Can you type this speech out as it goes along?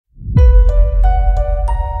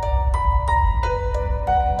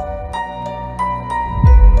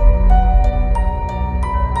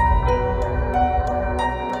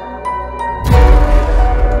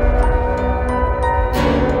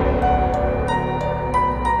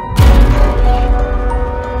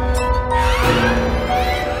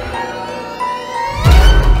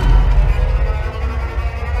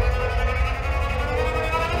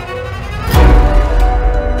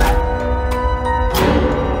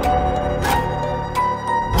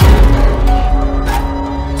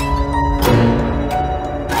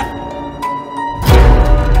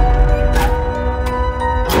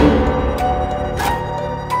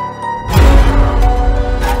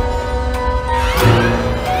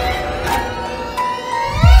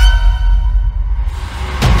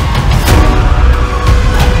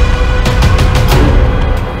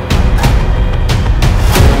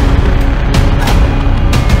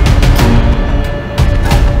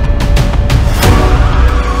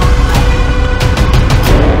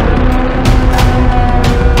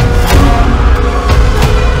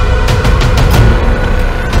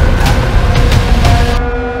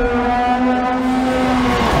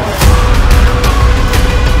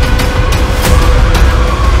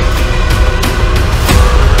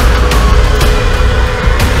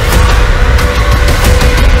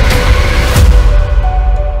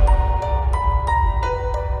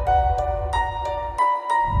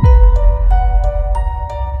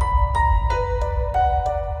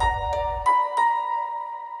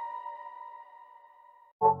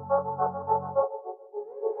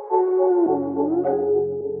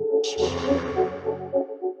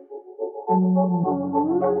I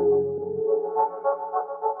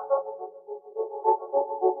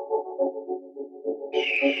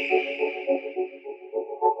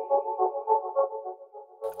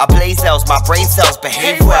blaze cells, my brain cells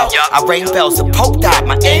behave well. I ring bells, a poke dot,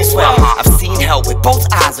 my aim swell. I've seen hell with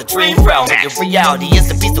both eyes, a dream realm. But the reality is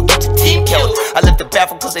the beast will get your team killed. I left the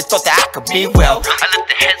bathroom cause they thought that I could be well. I left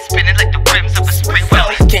the head spinning like the rims of a spring well.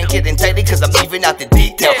 Can't get indicted cause I'm leaving out the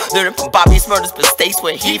detail. Learning from Bobby's murders mistakes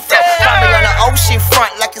where he fell. Find me on the ocean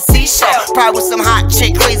front like a seashell. Probably with some hot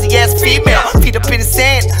chick, crazy ass female. Feet up in the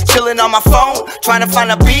sand, chilling on my phone. Trying to find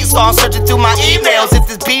a beat, so I'm searching through my emails. If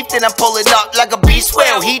there's beef then I'm pulling up like a beast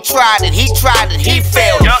whale. He tried it, he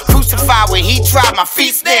failed. Crucified when he tried, my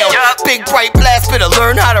feet nailed. Big bright blast, better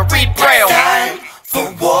learn how to read braille. Time for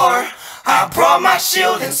war, I brought my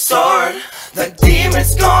shield and sword. The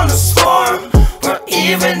demons gonna swarm, we're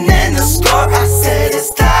even in the score. I said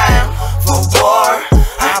it's time for war,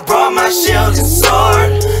 I brought my shield and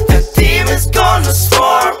sword. The demons gonna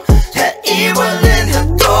swarm, the evil in the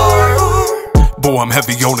door. Boy, I'm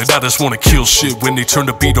heavy on it, I just wanna kill shit. When they turn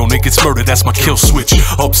the beat on, it gets murdered, that's my kill switch.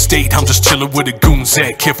 Upstate, I'm just chillin' where the goons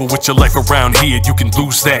at. Careful with your life around here, you can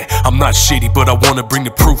lose that. I'm not shady, but I wanna bring the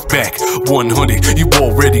proof back. 100, you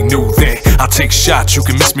already knew that. I take shots, you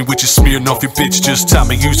can miss me with your smearing off. Your bitch just taught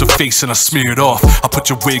me use a face and I smear it off. I put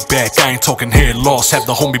your wig back, I ain't talking hair loss. Have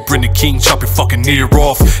the homie Brendon King chop your fucking ear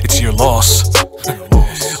off. It's your loss.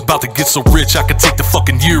 About to get so rich, I could take the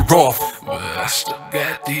fucking year off. But I still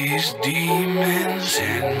got these demons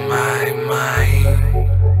in my mind.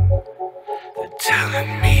 They're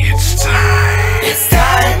telling me it's time. It's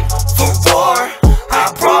time for war,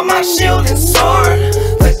 I brought my shield and sword.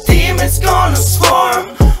 The demons gonna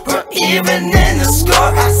swarm, we're even in the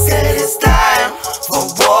score. I said